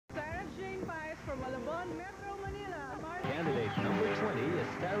Candidate number 20 is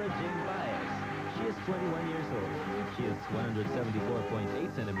Sara Paez. She is 21 years old. She is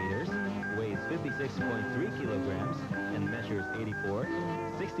 174.8 centimeters, weighs 56.3 kilograms, and measures 84,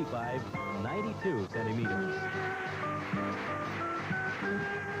 65, 92 centimeters.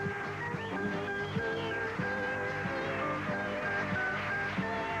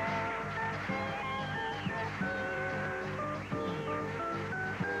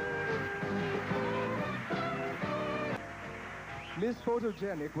 Miss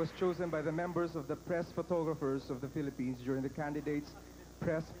Photogenic was chosen by the members of the Press Photographers of the Philippines during the candidates'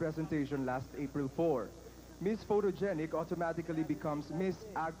 press presentation last April 4. Miss Photogenic automatically becomes Miss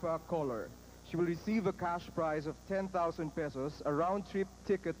Agpa Color. She will receive a cash prize of 10,000 pesos, a round-trip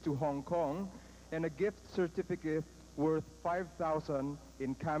ticket to Hong Kong, and a gift certificate worth 5,000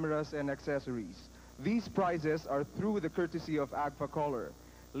 in cameras and accessories. These prizes are through the courtesy of Agpa Color.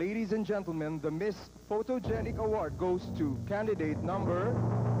 Ladies and gentlemen, the Miss Photogenic Award goes to candidate number...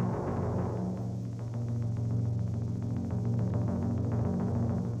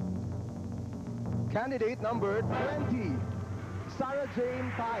 Candidate number 20, Sara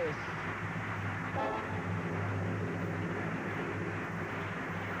Jane Paez.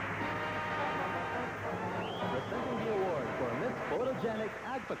 Presenting the award for Miss Photogenic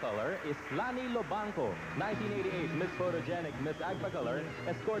Agpa-Color is Lani Lobanco, 1988 Miss Photogenic Miss Agpa-Color,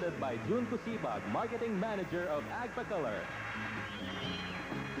 escorted by June Kusibag, Marketing Manager of Agpa-Color.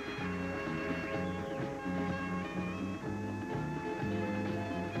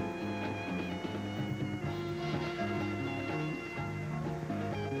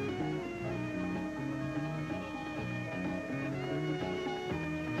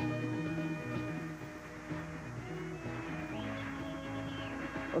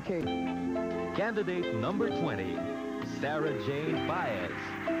 Okay. Candidate number 20, Sara Jane Paez.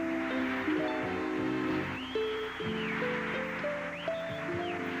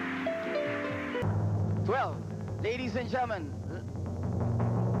 Well, ladies and gentlemen,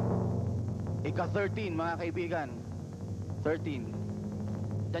 ika-13 mga kaibigan. 13.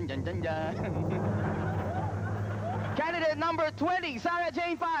 Dyan, dyan, dyan, dyan. Candidate number 20, Sara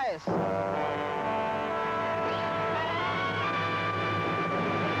Jane Paez.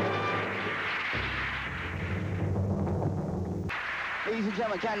 Ladies and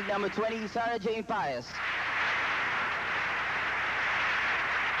gentlemen, candidate number 20, Sara Jane Paez.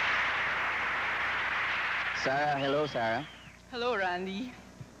 Sara, hello, Sara. Hello, Randy.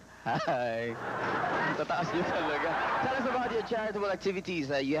 Hi. Tataas niyo talaga. Tell us about your charitable activities.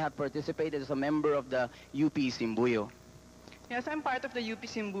 You have participated as a member of the UP Simbuyo. Yes, I'm part of the UP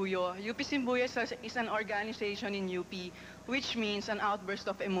Simbuyo. UP Simbuyo is an organization in UP, which means an outburst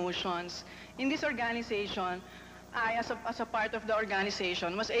of emotions. In this organization, I, as a part of the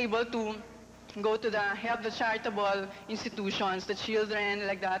organization, was able to go to help the charitable institutions, the children,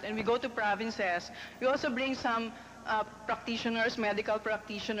 like that, and we go to provinces. We also bring some practitioners, medical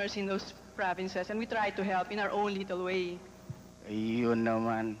practitioners in those provinces, and we try to help in our own little way. Ayun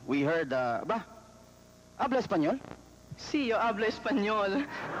naman. We heard, habla español? Sí, yo hablo español.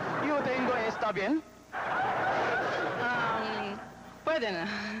 You tengo está bien? Pwede na.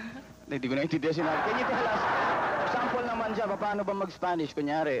 Hindi ko naintindihan sinabi. Can you tell us, sample naman dyan, paano ba mag-Spanish,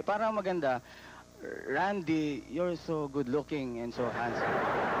 kunyari? Para maganda, Randy, you're so good-looking and so handsome.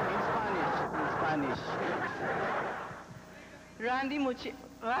 In Spanish. Randy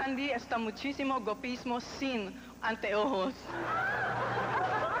está muchísimo guapísimo sin anteojos.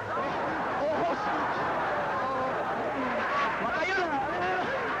 Ojos! Matayo na!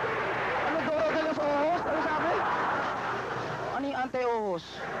 Ano doro sa ojos? Ano sabi? Ano yung anteojos?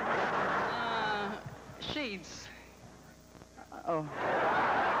 Shades. Oh.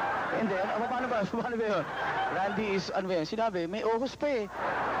 Hindi, paano ba? Paano ba yun? Randy is, ano ba yun? Sinabi, may ojos pa eh.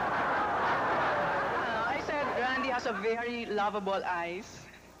 I said Randy has a very lovable eyes.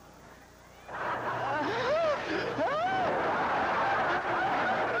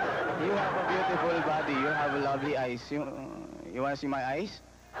 You have a beautiful body. You have lovely eyes. You wanna see my eyes?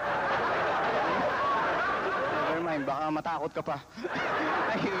 Never mind, baka matakot ka pa.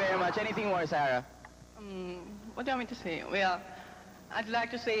 Thank you very much. Anything more, Sara? What do you want me to say? Well, I'd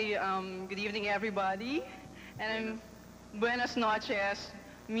like to say good evening, everybody. And buenas noches,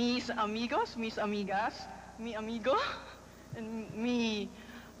 mis amigos, mis amigas, mi amigo, and mi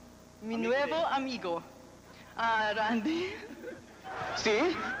nuevo amigo, Randy.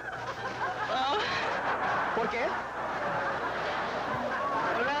 Sí? ¿Por qué?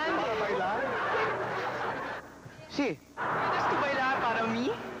 Randy. ¿Para bailar? Sí. ¿Puedes tú bailar para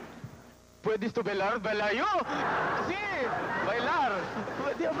mí? ¿Puedes tú bailar? ¿Bailar yo? Sí. Bailar.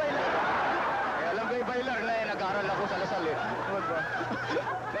 Pwede bailar. Kaya alam ko yung Parang lako sa lasal eh. Huwag ba?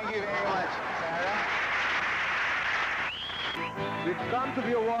 Thank you very much, Sara. We've come to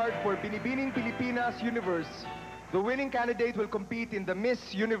the award for Binibining Pilipinas Universe. The winning candidate will compete in the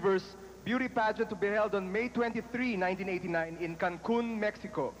Miss Universe beauty pageant to be held on May 23, 1989 in Cancun,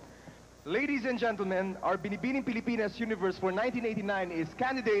 Mexico. Ladies and gentlemen, our Binibining Pilipinas Universe for 1989 is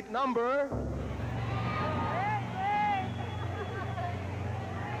candidate number...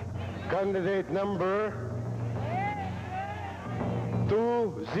 Candidate number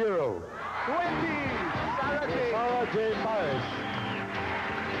 20. 20, Sara J. Sara J. Paez.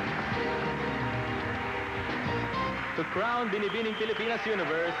 To crown Binibining Pilipinas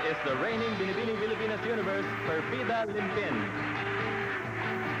Universe is the reigning Binibining Pilipinas Universe, Perbida Limpin.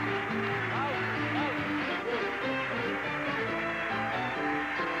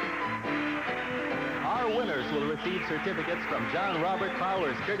 Our winners will receive certificates from John Robert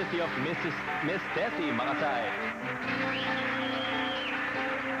Powers, courtesy of Miss Tessie Makasay.